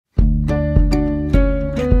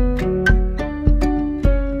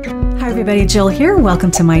everybody, Jill here.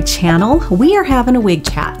 Welcome to my channel. We are having a wig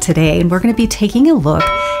chat today, and we're going to be taking a look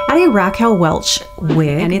at a Raquel Welch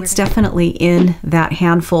wig, and it's definitely in that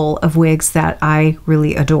handful of wigs that I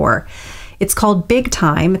really adore. It's called Big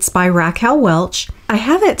Time. It's by Raquel Welch. I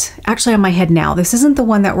have it actually on my head now. This isn't the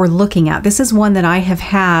one that we're looking at. This is one that I have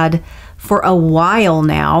had for a while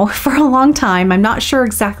now, for a long time. I'm not sure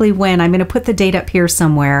exactly when. I'm going to put the date up here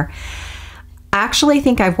somewhere. I actually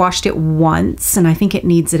think I've washed it once, and I think it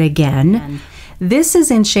needs it again. This is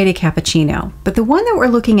in Shaded Cappuccino, but the one that we're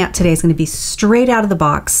looking at today is going to be straight out of the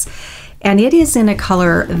box, and it is in a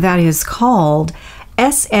color that is called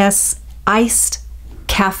Shaded Iced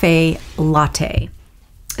Cafe Latte.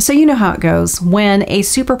 So you know how it goes. When a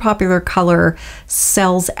super popular color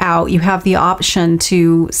sells out, you have the option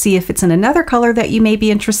to see if it's in another color that you may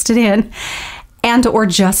be interested in, and or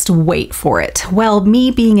just wait for it. Well, me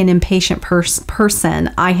being an impatient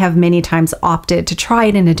person, I have many times opted to try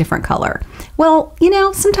it in a different color. Well, you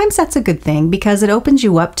know, sometimes that's a good thing because it opens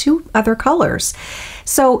you up to other colors.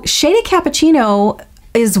 So Shaded Cappuccino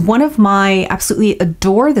is one of my, absolutely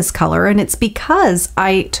adore this color, and it's because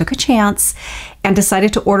I took a chance and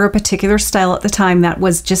decided to order a particular style at the time that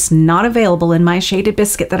was just not available in my shaded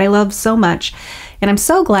biscuit that I love so much. And I'm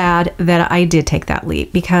so glad that I did take that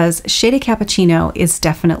leap because Shaded Cappuccino is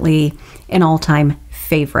definitely an all-time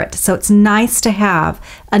favorite. So it's nice to have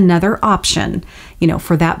another option, you know,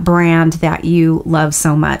 for that brand that you love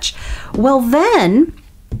so much. Well, then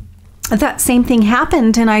that same thing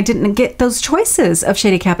happened and I didn't get those choices of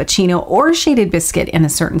Shaded Cappuccino or Shaded Biscuit in a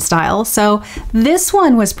certain style. So this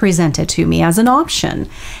one was presented to me as an option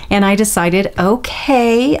and I decided,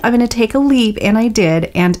 okay, I'm going to take a leap, and I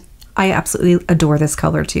did, and I absolutely adore this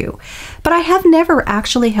color too. But I have never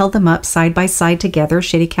actually held them up side by side together,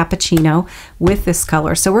 Shaded Cappuccino with this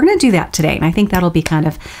color. So we're going to do that today, and I think that'll be kind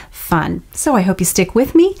of fun. So I hope you stick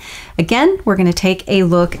with me. Again, we're going to take a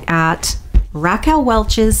look at Raquel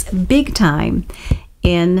Welch's Big Time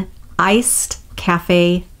in Iced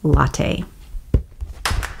Cafe Latte.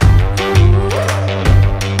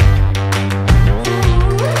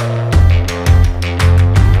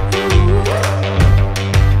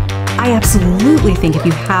 I absolutely think if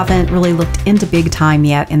you haven't really looked into Big Time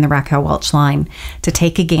yet in the Raquel Welch line, to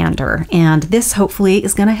take a gander, and this hopefully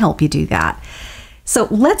is going to help you do that. So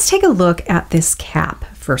let's take a look at this cap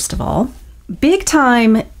first of all. Big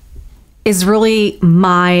Time is really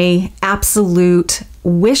my absolute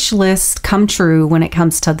wish list come true when it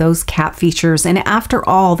comes to those cap features. And after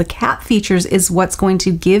all, the cap features is what's going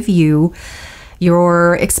to give you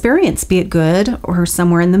your experience, be it good or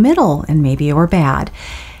somewhere in the middle, and maybe or bad.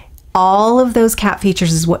 All of those cap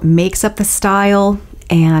features is what makes up the style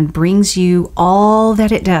and brings you all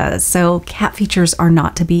that it does. So cap features are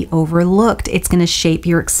not to be overlooked. It's going to shape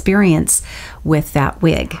your experience with that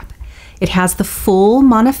wig. It has the full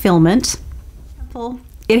monofilament.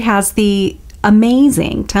 It has the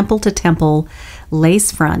amazing temple to temple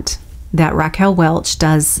lace front that Raquel Welch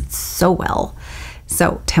does so well.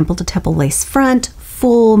 So temple to temple lace front,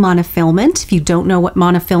 full monofilament. If you don't know what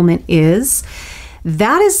monofilament is,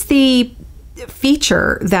 that is the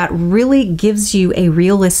feature that really gives you a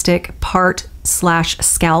realistic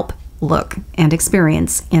part/scalp look and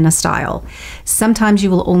experience in a style. Sometimes you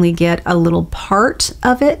will only get a little part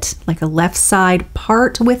of it, like a left side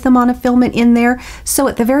part with the monofilament in there. So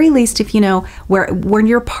at the very least, if you know when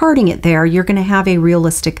you're parting it there, you're going to have a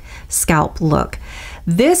realistic scalp look.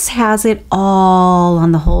 This has it all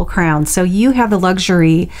on the whole crown. So you have the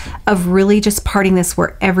luxury of really just parting this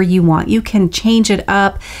wherever you want. You can change it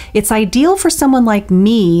up. It's ideal for someone like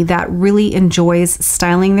me that really enjoys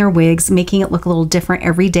styling their wigs, making it look a little different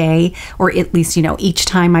every day, or at least, you know, each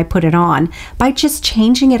time I put it on, by just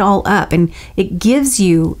changing it all up. And it gives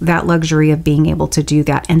you that luxury of being able to do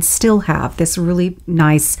that and still have this really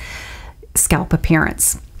nice scalp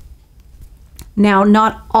appearance. Now,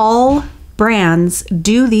 not all brands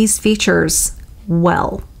do these features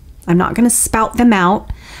well. I'm not going to spout them out,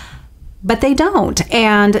 but they don't.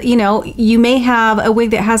 And you know, you may have a wig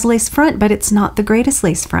that has lace front, but it's not the greatest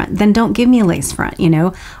lace front. Then don't give me a lace front. You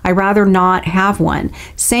know, I'd rather not have one.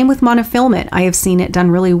 Same with monofilament. I have seen it done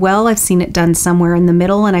really well. I've seen it done somewhere in the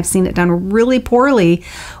middle, and I've seen it done really poorly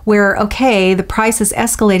where, okay, the price is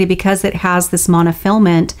escalated because it has this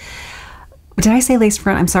monofilament. Did I say lace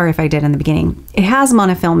front? I'm sorry if I did in the beginning. It has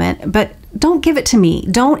monofilament, but don't give it to me.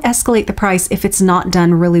 Don't escalate the price if it's not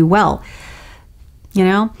done really well. You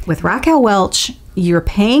know, with Raquel Welch, you're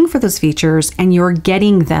paying for those features and you're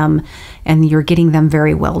getting them, and you're getting them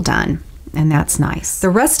very well done. And that's nice. The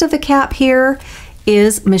rest of the cap here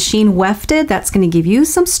is machine wefted. That's going to give you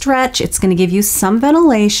some stretch. It's going to give you some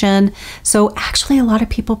ventilation. So actually a lot of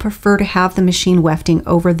people prefer to have the machine wefting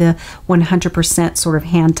over the 100% sort of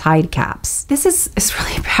hand tied caps. This is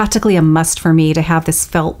really practically a must for me to have this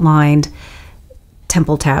felt lined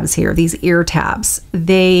temple tabs here, these ear tabs.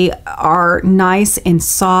 They are nice and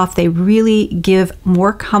soft. They really give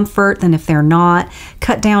more comfort than if they're not.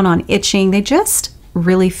 Cut down on itching. They just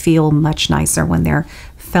really feel much nicer when they're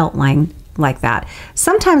felt lined like that.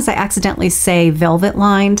 Sometimes I accidentally say velvet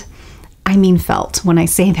lined. I mean felt when I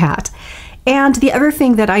say that. And the other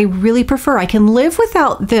thing that I really prefer, I can live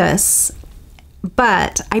without this,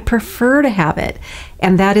 but I prefer to have it.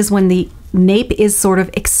 And that is when the nape is sort of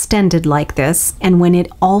extended like this, and when it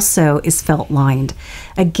also is felt lined.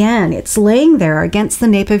 Again, it's laying there against the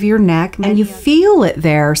nape of your neck and you feel it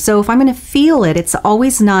there. So if I'm going to feel it, it's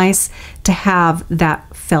always nice to have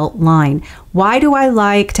that felt line. Why do I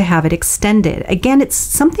like to have it extended? Again, it's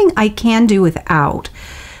something I can do without,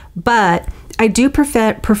 but I do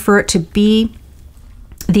prefer it to be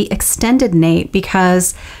the extended nape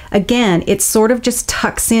because, again, it sort of just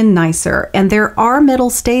tucks in nicer. And there are metal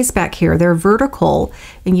stays back here. They're vertical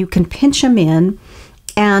and you can pinch them in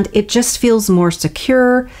and it just feels more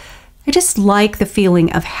secure. I just like the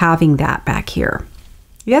feeling of having that back here.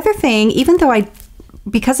 The other thing, even though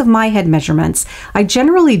because of my head measurements, I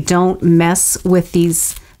generally don't mess with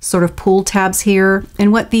these sort of pull tabs here.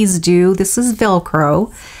 And what these do, this is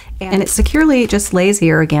Velcro and it securely just lays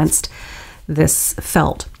here against this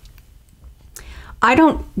felt. I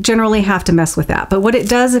don't generally have to mess with that, but what it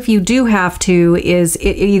does if you do have to is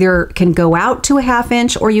it either can go out to a 1/2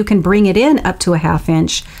 inch or you can bring it in up to a 1/2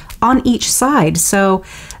 inch on each side. So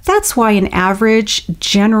that's why an average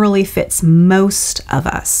generally fits most of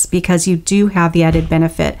us, because you do have the added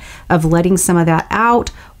benefit of letting some of that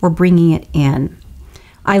out or bringing it in.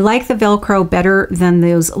 I like the Velcro better than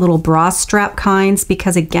those little bra strap kinds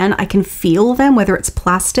because, again, I can feel them, whether it's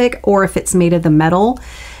plastic or if it's made of the metal.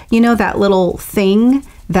 You know, that little thing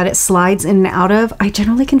that it slides in and out of, I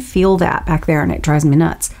generally can feel that back there and it drives me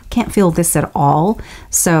nuts. Can't feel this at all.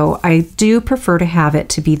 So I do prefer to have it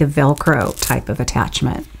to be the Velcro type of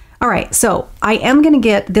attachment. All right, so I am going to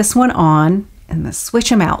get this one on and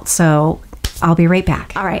switch them out. So I'll be right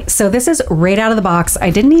back. All right, so this is right out of the box.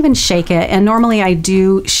 I didn't even shake it, and normally I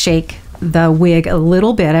do shake the wig a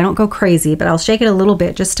little bit. I don't go crazy, but I'll shake it a little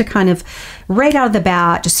bit just to kind of, right out of the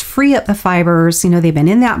bat, just free up the fibers. You know, they've been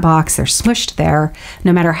in that box, they're smushed there,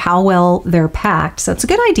 no matter how well they're packed. So it's a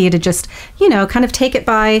good idea to just, you know, kind of take it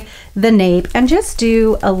by the nape and just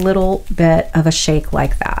do a little bit of a shake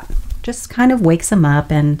like that. Just kind of wakes them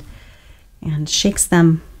up and shakes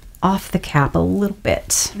them off the cap a little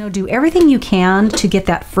bit. You know, do everything you can to get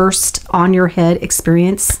that first on your head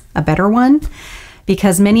experience a better one,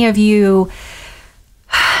 because many of you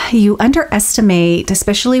underestimate,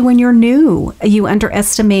 especially when you're new, you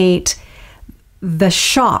underestimate the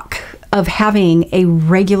shock of having a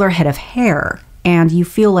regular head of hair and you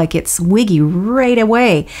feel like it's wiggy right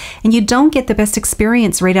away, and you don't get the best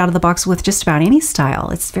experience right out of the box with just about any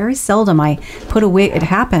style. It's very seldom I put a wig, it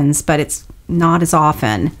happens, but it's not as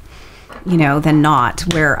often, you know, than not,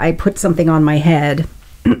 where I put something on my head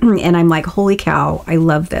and I'm like, holy cow, I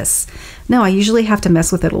love this. No, I usually have to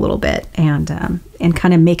mess with it a little bit and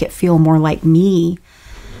kind of make it feel more like me.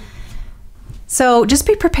 So just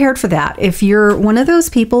be prepared for that. If you're one of those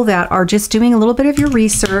people that are just doing a little bit of your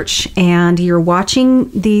research and you're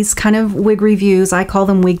watching these kind of wig reviews, I call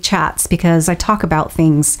them wig chats because I talk about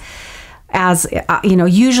things as, you know,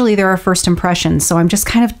 usually there are first impressions. So I'm just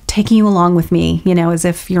kind of taking you along with me, you know, as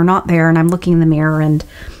if you're not there and I'm looking in the mirror and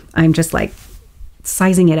I'm just like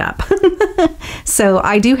sizing it up. So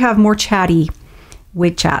I do have more chatty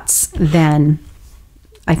wig chats than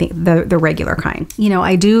I think the regular kind. You know,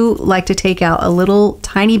 I do like to take out a little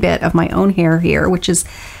tiny bit of my own hair here, which is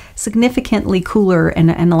significantly cooler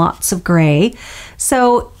and lots of gray.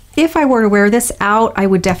 So if I were to wear this out, I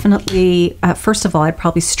would definitely, first of all, I'd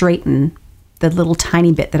probably straighten the little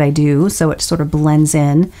tiny bit that I do so it sort of blends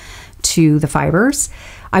in to the fibers.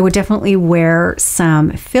 I would definitely wear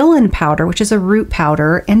some fill-in powder, which is a root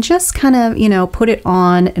powder, and just kind of, you know, put it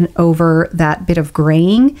on and over that bit of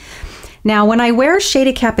graying. Now, when I wear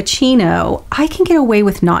Shaded Cappuccino, I can get away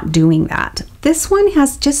with not doing that. This one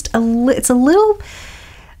has just it's a little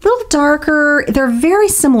darker. They're very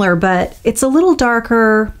similar, but it's a little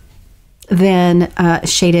darker than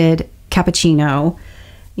Shaded Cappuccino.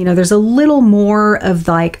 You know, there's a little more of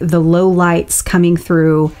like the low lights coming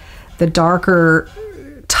through. The darker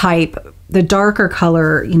type, the darker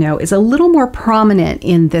color, you know, is a little more prominent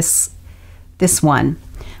in this one.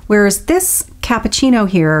 Whereas this cappuccino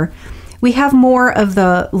here, We have more of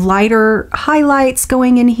the lighter highlights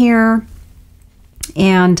going in here,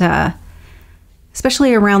 and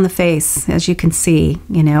especially around the face, as you can see,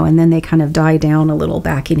 you know, and then they kind of die down a little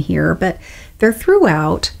back in here, but they're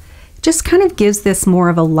throughout. Just kind of gives this more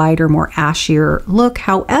of a lighter, more ashier look.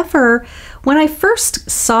 However, when I first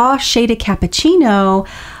saw Shaded Cappuccino,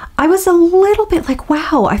 I was a little bit like,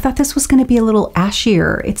 wow, I thought this was going to be a little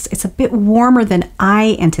ashier. It's a bit warmer than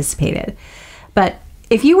I anticipated. But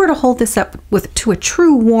if you were to hold this up to a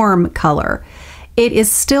true warm color, it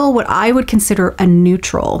is still what I would consider a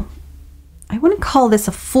neutral. I wouldn't call this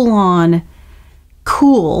a full-on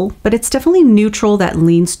cool, but it's definitely neutral that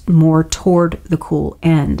leans more toward the cool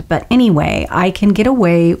end. But anyway, I can get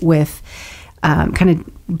away with kind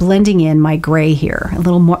of blending in my gray here a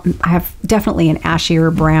little more. I have definitely an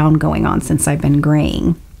ashier brown going on since I've been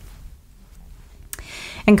graying.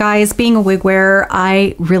 And guys, being a wig wearer,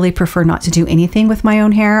 I really prefer not to do anything with my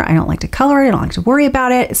own hair. I don't like to color it. I don't like to worry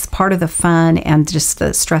about it. It's part of the fun and just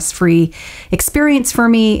the stress-free experience for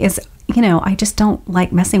me is, you know, I just don't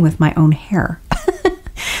like messing with my own hair.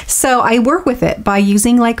 So I work with it by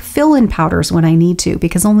using like fill-in powders when I need to,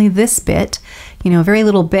 because only this bit, you know, a very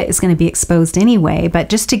little bit is going to be exposed anyway. But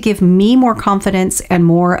just to give me more confidence and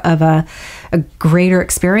more of a greater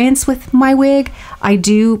experience with my wig, I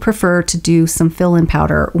do prefer to do some fill-in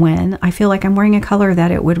powder when I feel like I'm wearing a color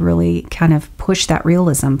that it would really kind of push that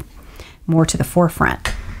realism more to the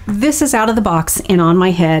forefront. This is out of the box and on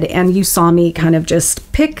my head, and you saw me kind of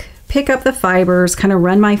just pick up the fibers, kind of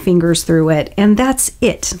run my fingers through it, and that's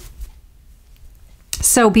it.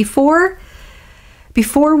 So before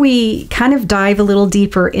we kind of dive a little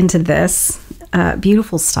deeper into this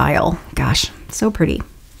beautiful style, gosh, so pretty.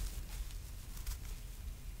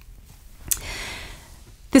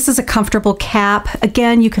 This is a comfortable cap.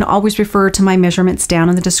 Again, you can always refer to my measurements down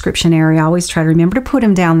in the description area. I always try to remember to put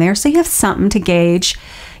them down there so you have something to gauge,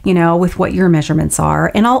 you know, with what your measurements are.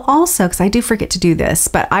 And I'll also, because I do forget to do this,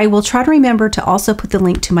 but I will try to remember to also put the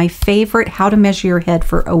link to my favorite How to Measure Your Head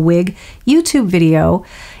for a Wig YouTube video.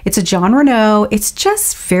 It's a John Renault. It's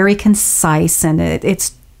just very concise, and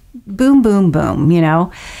it's boom, boom, boom, you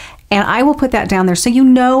know. And I will put that down there so you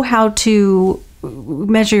know how to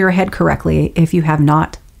measure your head correctly if you have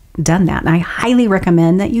not done that. And I highly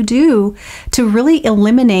recommend that you do, to really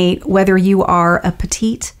eliminate whether you are a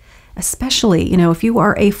petite, especially, you know, if you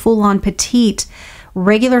are a full-on petite,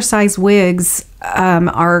 regular size wigs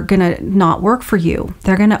are gonna not work for you.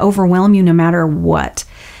 They're gonna overwhelm you no matter what.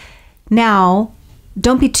 Now,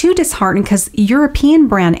 don't be too disheartened, because European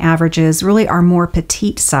brand averages really are more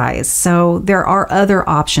petite size. So there are other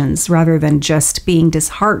options rather than just being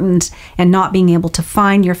disheartened and not being able to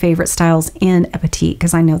find your favorite styles in a petite,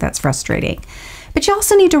 because I know that's frustrating. But you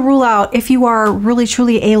also need to rule out if you are really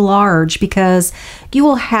truly a large, because you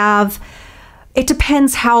will have, it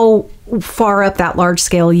depends how far up that large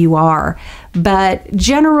scale you are. But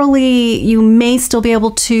generally, you may still be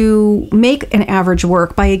able to make an average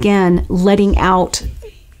work by, again, letting out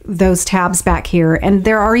those tabs back here. And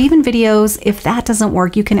there are even videos, if that doesn't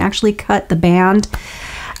work, you can actually cut the band.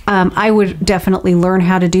 I would definitely learn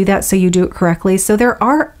how to do that so you do it correctly. So there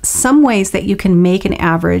are some ways that you can make an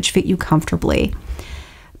average fit you comfortably.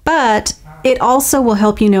 But it also will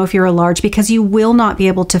help you know if you're a large, because you will not be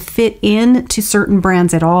able to fit into certain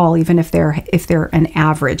brands at all, even if they're an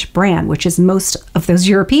average brand, which is most of those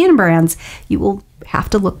European brands. You will have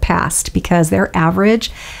to look past, because their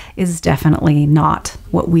average is definitely not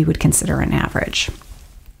what we would consider an average.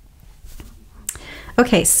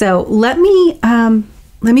 Okay, so let me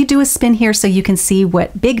do a spin here so you can see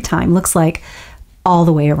what big time looks like all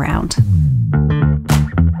the way around.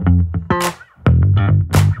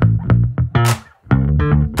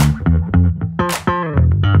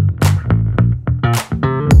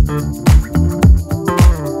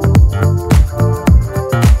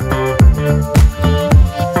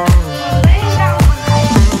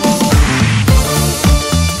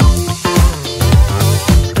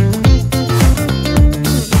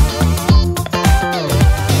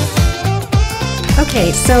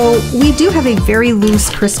 Okay, so we do have a very loose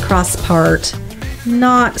crisscross part,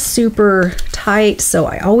 not super tight, so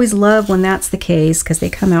I always love when that's the case because they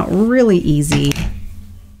come out really easy.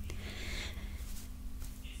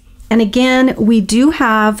 And again, we do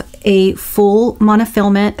have a full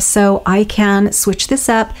monofilament, so I can switch this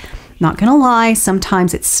up. Not gonna lie,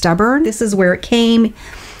 sometimes it's stubborn. This is where it came.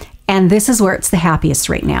 And this is where it's the happiest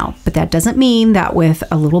right now. But that doesn't mean that with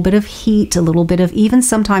a little bit of heat, a little bit of even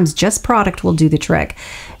sometimes just product will do the trick.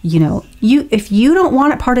 You know, if you don't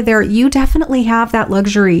want it part of there, you definitely have that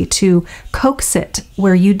luxury to coax it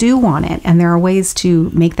where you do want it. And there are ways to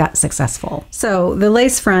make that successful. So the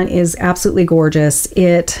lace front is absolutely gorgeous.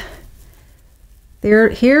 Here's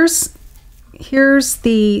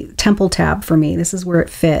the temple tab for me. This is where it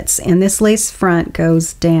fits. And this lace front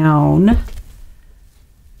goes down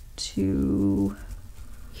to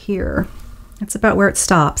here. That's about where it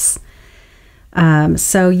stops.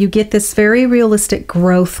 So you get this very realistic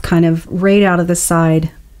growth kind of right out of the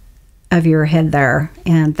side of your head there.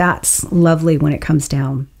 And that's lovely when it comes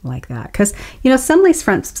down like that. Because, you know, some lace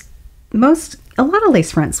fronts, a lot of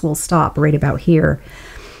lace fronts will stop right about here.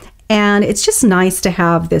 And it's just nice to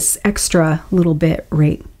have this extra little bit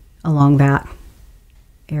right along that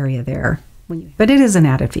area there. But it is an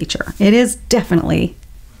added feature. It is definitely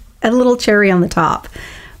a little cherry on the top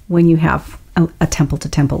when you have a temple to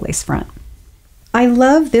temple lace front. I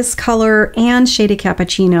love this color and Shaded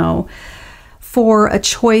Cappuccino for a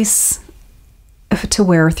choice to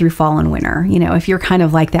wear through fall and winter. You know, if you're kind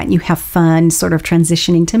of like that and you have fun sort of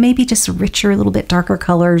transitioning to maybe just richer, a little bit darker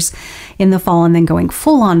colors in the fall and then going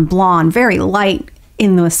full on blonde, very light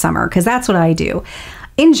in the summer, because that's what I do.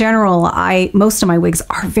 In general, most of my wigs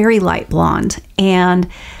are very light blonde, and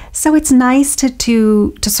so it's nice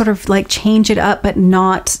to sort of like change it up, but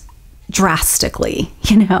not drastically,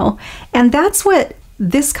 you know? And that's what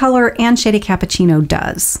this color and Shaded Cappuccino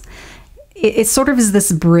does. It sort of is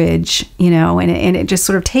this bridge, you know, and it just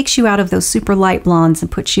sort of takes you out of those super light blondes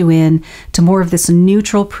and puts you in to more of this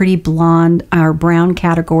neutral, pretty blonde or brown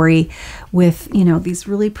category with, you know, these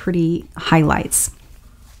really pretty highlights.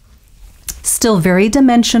 Still very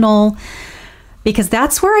dimensional, because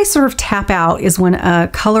that's where I sort of tap out, is when a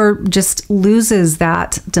color just loses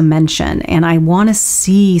that dimension and I want to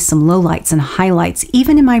see some lowlights and highlights,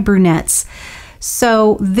 even in my brunettes.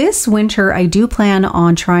 So this winter, I do plan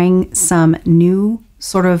on trying some new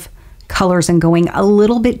sort of colors and going a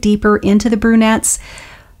little bit deeper into the brunettes.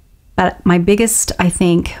 But my biggest, I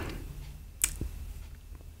think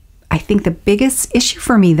the biggest issue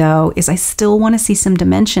for me though, is I still want to see some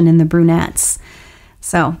dimension in the brunettes.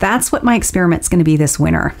 So that's what my experiment's going to be this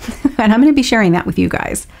winter. And I'm going to be sharing that with you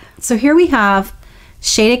guys. So here we have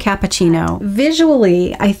Shaded Cappuccino.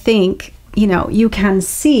 Visually, I think, you know, you can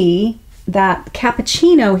see that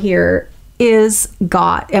Cappuccino here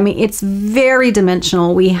it's very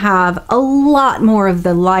dimensional. We have a lot more of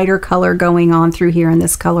the lighter color going on through here in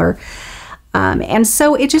this color. And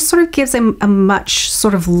so it just sort of gives a much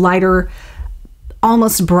sort of lighter,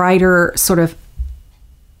 almost brighter sort of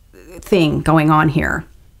thing going on here.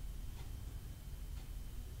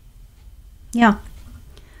 Yeah.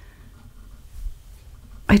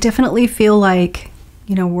 I definitely feel like,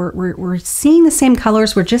 you know, we're seeing the same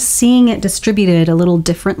colors. We're just seeing it distributed a little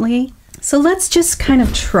differently. So let's just kind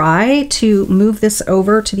of try to move this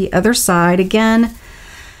over to the other side. Again,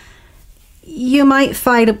 you might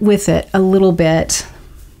fight with it a little bit.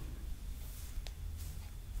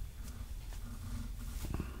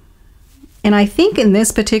 And I think in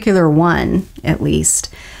this particular one, at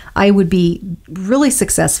least, I would be really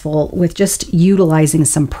successful with just utilizing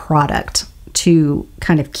some product to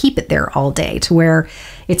kind of keep it there all day, to where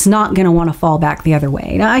it's not going to want to fall back the other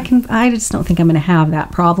way. Now, I just don't think I'm going to have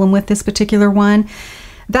that problem with this particular one.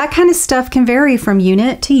 That kind of stuff can vary from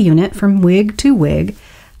unit to unit, from wig to wig.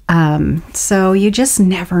 So you just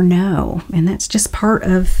never know. And that's just part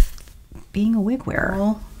of being a wig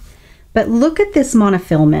wearer. But look at this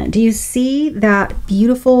monofilament. Do you see that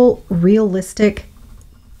beautiful, realistic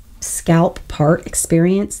scalp part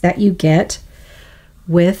experience that you get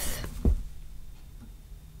with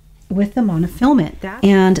the monofilament?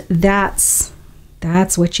 And that's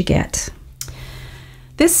what you get.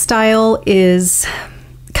 This style is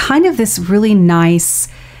kind of this really nice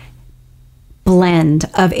blend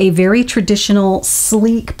of a very traditional,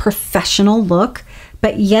 sleek, professional look,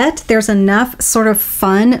 but yet there's enough sort of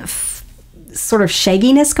fun, sort of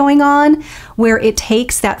shagginess going on where it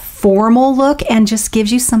takes that formal look and just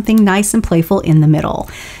gives you something nice and playful in the middle.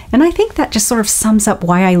 And I think that just sort of sums up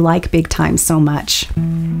why I like Big Time so much.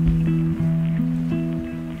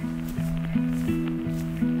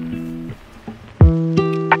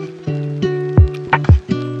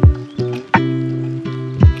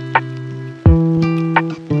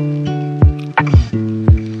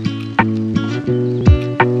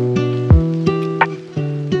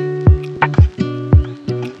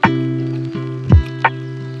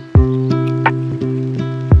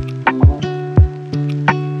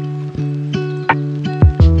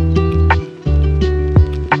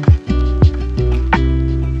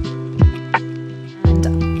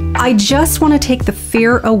 I just want to take the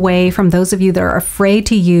fear away from those of you that are afraid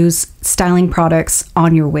to use styling products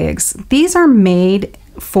on your wigs. These are made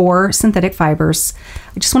for synthetic fibers.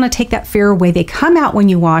 I just want to take that fear away. They come out when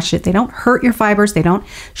you wash it. They don't hurt your fibers. They don't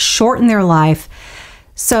shorten their life.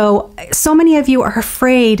 So many of you are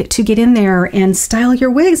afraid to get in there and style your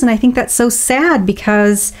wigs. And I think that's so sad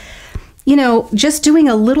because, you know, just doing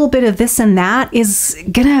a little bit of this and that is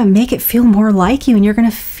going to make it feel more like you. And you're going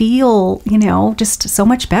to feel, you know, just so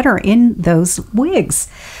much better in those wigs.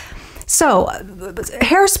 So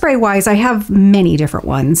hairspray wise, I have many different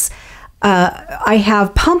ones. I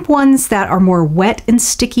have pump ones that are more wet and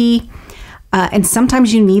sticky. And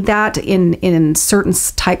sometimes you need that in certain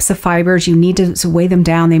types of fibers. You need to weigh them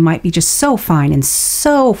down. They might be just so fine and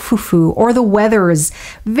so foo-foo, or the weather is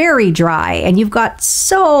very dry and you've got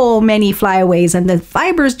so many flyaways and the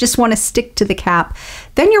fibers just want to stick to the cap.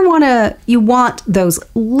 Then you want those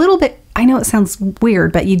little bit, I know it sounds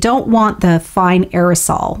weird, but you don't want the fine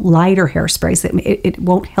aerosol, lighter hairsprays. It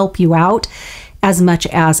won't help you out as much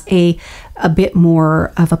as a bit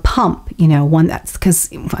more of a pump, you know, one that's,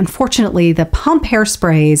 because unfortunately the pump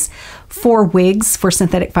hairsprays for wigs, for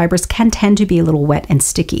synthetic fibers, can tend to be a little wet and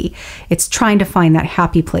sticky. It's trying to find that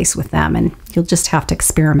happy place with them, and you'll just have to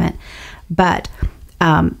experiment. But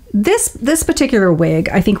this particular wig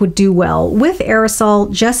I think would do well with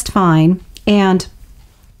aerosol just fine. And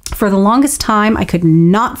for the longest time I could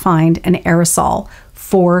not find an aerosol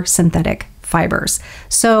for synthetic fibers.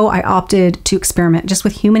 So I opted to experiment just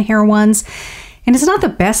with human hair ones. And it's not the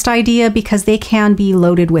best idea because they can be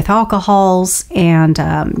loaded with alcohols, and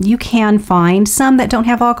you can find some that don't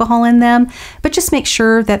have alcohol in them, but just make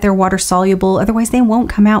sure that they're water soluble. Otherwise they won't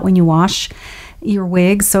come out when you wash your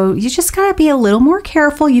wig. So you just gotta be a little more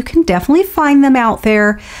careful. You can definitely find them out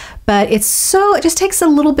there, but it just takes a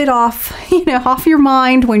little bit off, you know, off your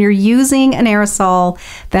mind when you're using an aerosol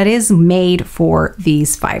that is made for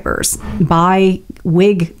these fibers by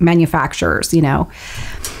wig manufacturers, you know.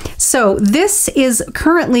 So this is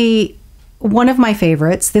currently one of my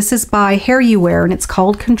favorites. This is by Hair You Wear and it's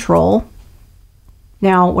called Control.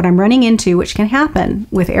 Now, what I'm running into, which can happen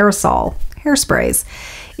with aerosol hairsprays,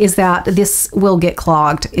 is that this will get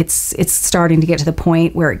clogged. It's starting to get to the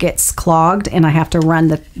point where it gets clogged, and I have to run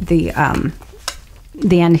the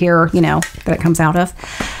end here, you know, that it comes out of,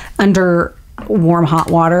 under warm hot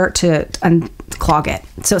water to unclog it.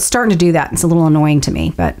 So it's starting to do that. It's a little annoying to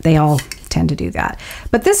me, but they all tend to do that.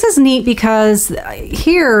 But this is neat because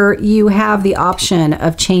here you have the option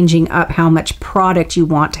of changing up how much product you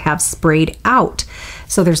want to have sprayed out.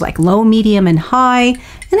 So there's like low, medium, and high,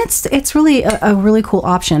 and it's really a really cool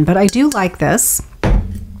option. But I do like this.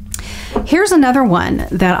 Here's another one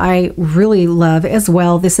that I really love as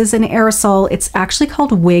well. This is an aerosol. It's actually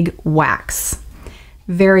called Wig Wax.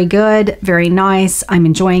 Very good, very nice. I'm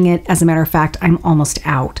enjoying it. As a matter of fact, I'm almost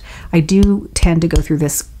out. I do tend to go through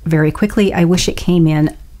this very quickly. I wish it came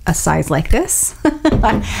in a size like this,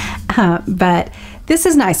 but this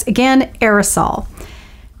is nice. Again, aerosol.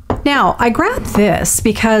 Now, I grabbed this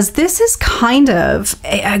because this is kind of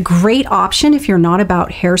a great option if you're not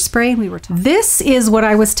about hairspray. This is what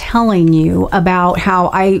I was telling you about, how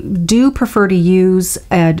I do prefer to use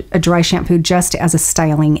a dry shampoo just as a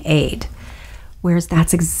styling aid. Whereas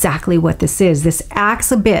that's exactly what this is. This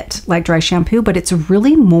acts a bit like dry shampoo, but it's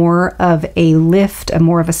really more of a lift,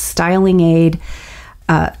 more of a styling aid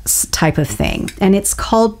type of thing. And it's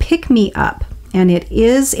called Pick Me Up. And it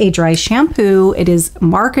is a dry shampoo. It is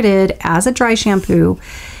marketed as a dry shampoo.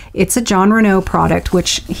 It's a John Renault product,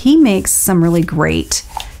 which he makes some really great.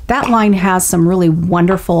 That line has some really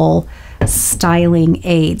wonderful styling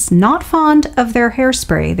aids. Not fond of their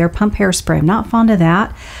hairspray, their pump hairspray. I'm not fond of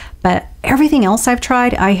that. But everything else I've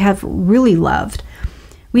tried, I have really loved.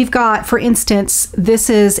 We've got, for instance, this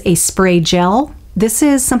is a spray gel. This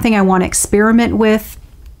is something I want to experiment with.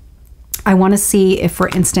 I want to see if, for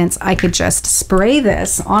instance, I could just spray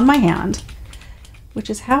this on my hand,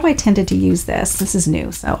 which is how I tended to use this. This is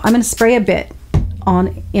new. So I'm going to spray a bit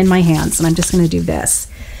in my hands, and I'm just going to do this.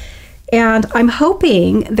 And I'm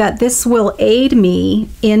hoping that this will aid me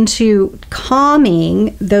into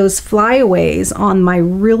calming those flyaways on my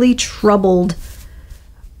really troubled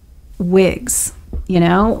wigs. You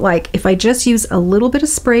know, like if I just use a little bit of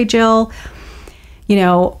spray gel, you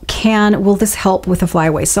know, will this help with the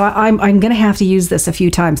flyaways? So I'm going to have to use this a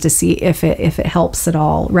few times to see if it helps at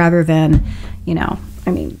all, rather than, you know,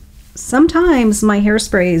 I mean, sometimes my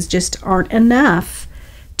hairsprays just aren't enough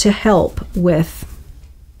to help with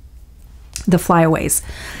the flyaways.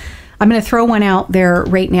 I'm going to throw one out there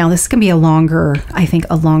right now. This can be a longer, I think,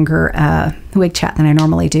 a longer wig chat than I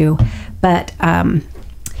normally do. But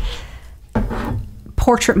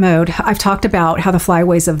portrait mode. I've talked about how the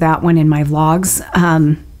flyaways of that one in my vlogs.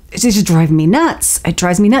 It's just driving me nuts. It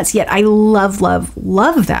drives me nuts. Yet I love, love,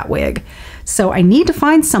 love that wig. So I need to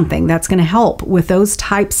find something that's going to help with those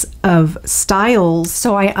types of styles.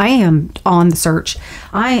 So I am on the search.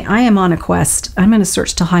 I am on a quest. I'm going to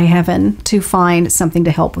search to high heaven to find something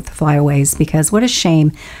to help with the flyaways, because what a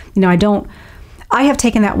shame. You know, I have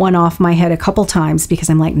taken that one off my head a couple times because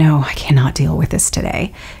I'm like, no, I cannot deal with this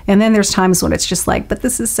today. And then there's times when it's just like, but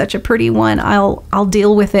this is such a pretty one. I'll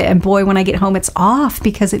deal with it. And boy, when I get home, it's off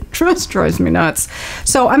because it just drives me nuts.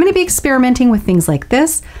 So I'm going to be experimenting with things like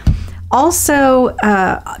this. Also,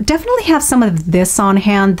 definitely have some of this on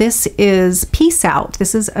hand. This is Peace Out.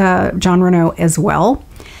 This is John Renault as well.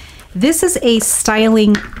 This is a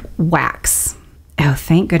styling wax. Oh,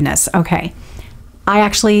 thank goodness. Okay. I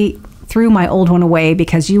actually threw my old one away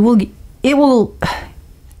because it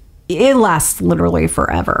lasts literally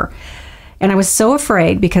forever. And I was so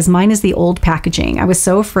afraid, because mine is the old packaging. I was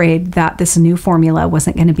so afraid that this new formula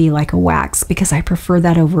wasn't going to be like a wax, because I prefer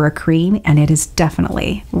that over a cream, and it is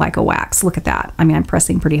definitely like a wax. Look at that. I mean, I'm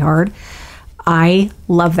pressing pretty hard. I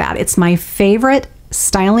love that. It's my favorite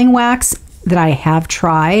styling wax that I have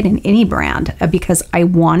tried in any brand, because I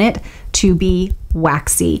want it to be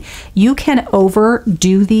waxy. You can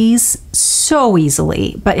overdo these so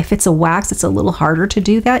easily, but if it's a wax, it's a little harder to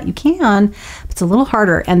do that. You can, but it's a little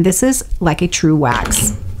harder, and this is like a true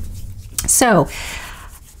wax. So,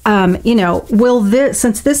 you know,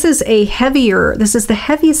 since this is a heavier, this is the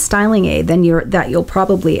heaviest styling aid that you'll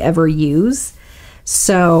probably ever use.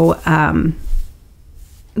 So,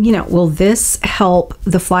 you know, will this help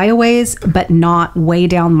the flyaways but not weigh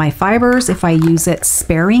down my fibers if I use it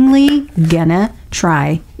sparingly? Gonna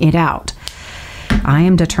try it out. I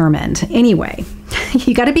am determined. Anyway,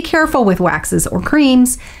 you got to be careful with waxes or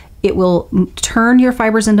creams. It will turn your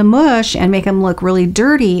fibers into mush and make them look really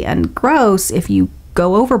dirty and gross if you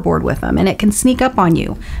go overboard with them, and it can sneak up on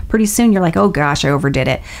you. Pretty soon you're like, oh gosh, I overdid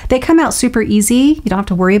it. They come out super easy. You don't have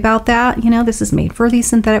to worry about that. You know, this is made for these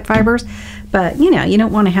synthetic fibers, but you know, you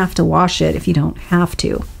don't want to have to wash it if you don't have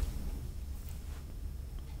to.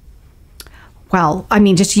 Well, I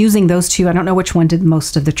mean, just using those two, I don't know which one did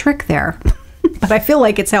most of the trick there, but I feel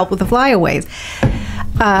like it's helped with the flyaways.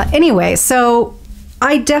 Anyway, so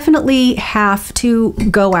I definitely have to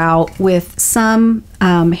go out with some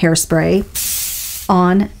hairspray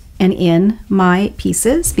on and in my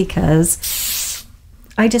pieces, because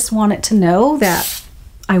I just want it to know that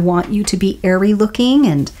I want you to be airy looking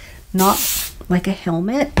and not like a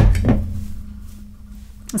helmet.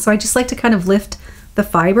 So I just like to kind of lift the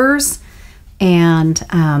fibers and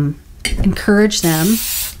encourage them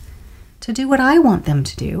to do what I want them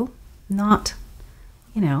to do, not,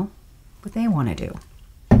 you know, what they want to do.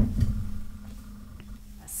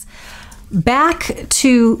 Back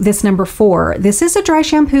to this number 4. This is a dry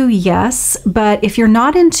shampoo, yes, but if you're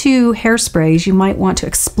not into hairsprays, you might want to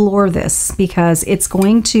explore this, because it's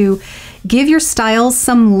going to give your styles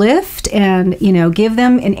some lift and, you know, give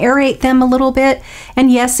them and aerate them a little bit. And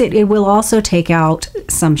yes, it will also take out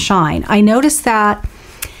some shine. I noticed that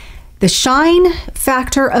the shine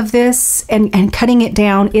factor of this and cutting it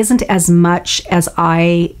down isn't as much as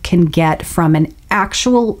I can get from an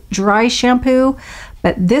actual dry shampoo.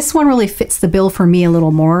 But this one really fits the bill for me a little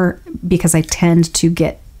more, because I tend to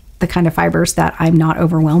get the kind of fibers that I'm not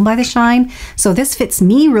overwhelmed by the shine. So this fits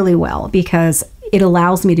me really well, because it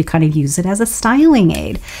allows me to kind of use it as a styling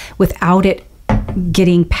aid without it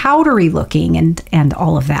getting powdery looking and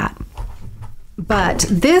all of that. But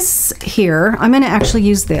this here, I'm going to actually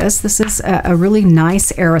use this. This is a really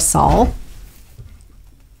nice aerosol.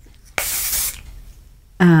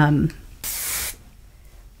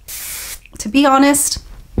 To be honest,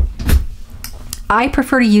 I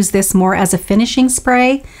prefer to use this more as a finishing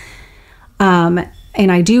spray. And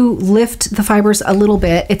I do lift the fibers a little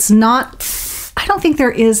bit. It's not, I don't think there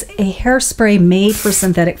is a hairspray made for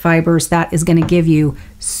synthetic fibers that is going to give you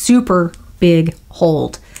super big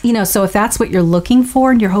hold. You know, so if that's what you're looking for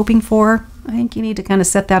and you're hoping for, I think you need to kind of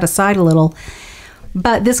set that aside a little.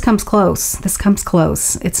 But this comes close. This comes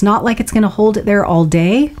close. It's not like it's going to hold it there all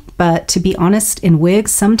day. But to be honest, in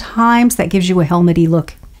wigs, sometimes that gives you a helmety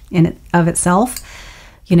look in it of itself.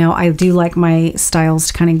 You know, I do like my styles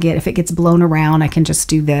to kind of get, if it gets blown around, I can just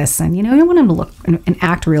do this. And, you know, I want them to look and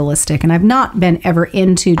act realistic. And I've not been ever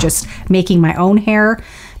into just making my own hair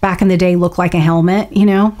back in the day look like a helmet, you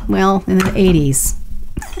know, well, in the 80s.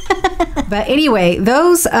 But anyway,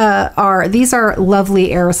 these are lovely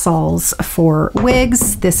aerosols for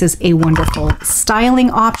wigs. This is a wonderful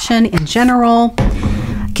styling option in general.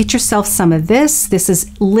 Get yourself some of this. This is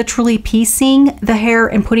literally piecing the hair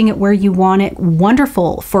and putting it where you want it.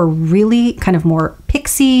 Wonderful for really kind of more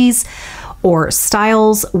pixies or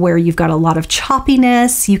styles where you've got a lot of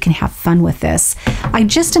choppiness. You can have fun with this. I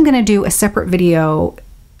just am going to do a separate video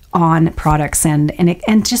on products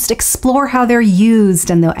and just explore how they're used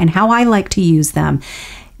and how I like to use them.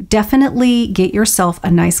 Definitely get yourself a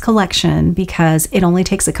nice collection because it only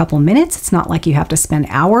takes a couple minutes. It's not like you have to spend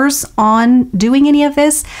hours on doing any of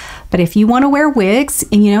this. But if you want to wear wigs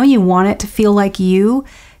and you want it to feel like you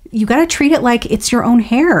got to treat it like it's your own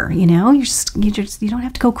hair. You don't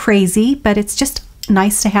have to go crazy, but it's just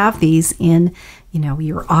nice to have these in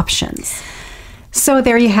your options. So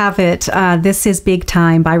there you have it. This is Big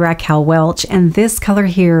Time by Raquel Welch, and this color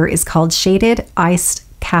here is called Shaded Iced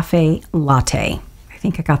Cafe Latte. I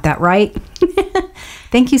think I got that right.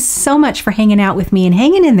 Thank you so much for hanging out with me and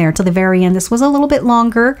hanging in there till the very end. This was a little bit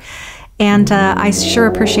longer, and I sure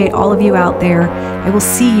appreciate all of you out there. I will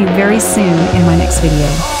see you very soon in my next video.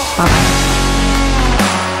 Bye-bye.